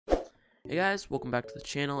Hey guys, welcome back to the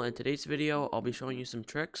channel. In today's video, I'll be showing you some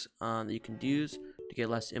tricks that you can use to get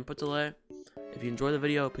less input delay. If you enjoy the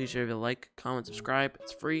video, please share a like, comment, subscribe.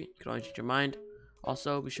 It's free. You can always change your mind.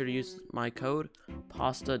 Also, be sure to use my code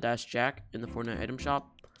pasta-jack in the Fortnite item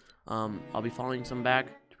shop. I'll be following some back.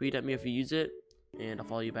 Tweet at me if you use it, and I'll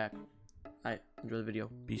follow you back. Alright, enjoy the video.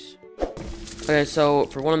 Peace. Okay, so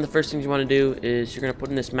for one of the first things you want to do is you're going to put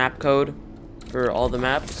in this map code for all the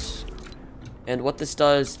maps. And what this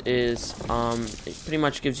does is it pretty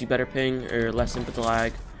much gives you better ping or less input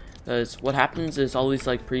lag. Because what happens is all these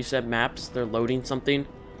like preset maps, they're loading something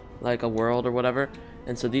like a world or whatever.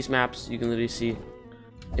 And so these maps, you can literally see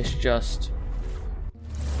it's just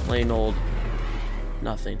plain old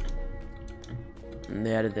nothing. And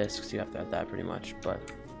they added this because you have to add that pretty much, but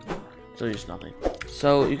it's really just nothing.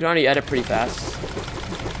 So you can already edit pretty fast.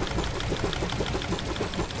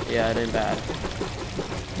 Yeah, it ain't bad.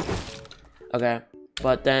 Okay,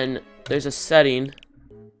 but then there's a setting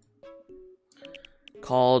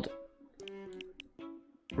called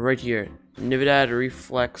right here, Nividad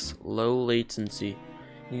Reflex Low Latency.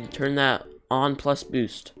 You can turn that on plus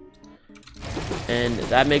boost, and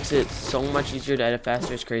that makes it so much easier to edit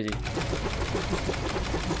faster. It's crazy.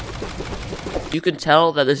 You can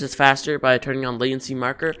tell that this is faster by turning on latency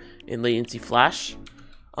marker and latency flash.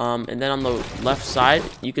 And then on the left side,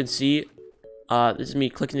 you can see this is me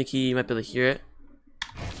clicking the key. You might be able to hear it.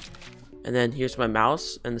 And then here's my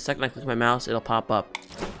mouse. And the second I click my mouse, it'll pop up.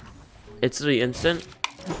 It's really instant.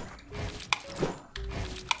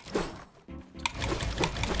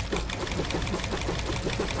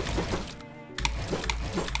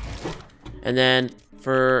 And then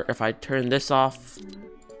if I turn this off,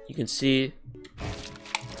 you can see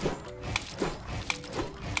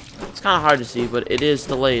it's kind of hard to see, but it is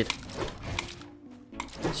delayed.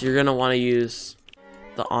 So you're gonna want to use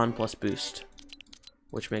the on plus boost,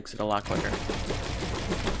 which makes it a lot quicker.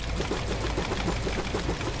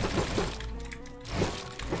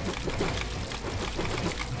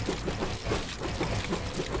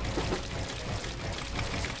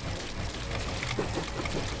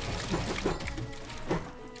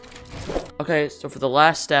 Okay, so for the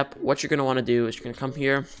last step, what you're gonna want to do is you're gonna come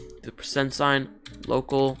here, the %,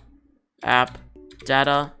 local, app,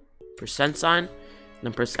 data, %, and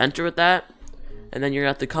then press enter with that. And then you're gonna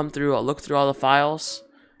have to come through, look through all the files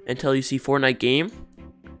until you see Fortnite game.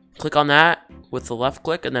 Click on that with the left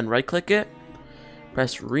click and then right click it.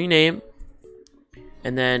 Press rename.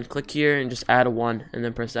 And then click here and just add a 1 and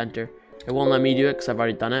then press enter. It won't let me do it because I've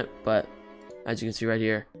already done it, but as you can see right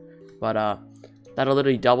here. But that'll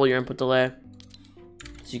literally double your input delay.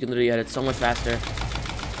 So you can literally edit so much faster.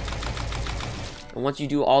 And once you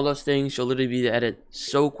do all those things, you'll literally be able to edit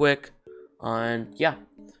so quick. And yeah.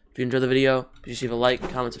 If you enjoyed the video, please leave a like,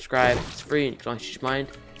 comment, subscribe. It's free and you can always change your mind.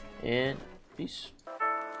 And peace.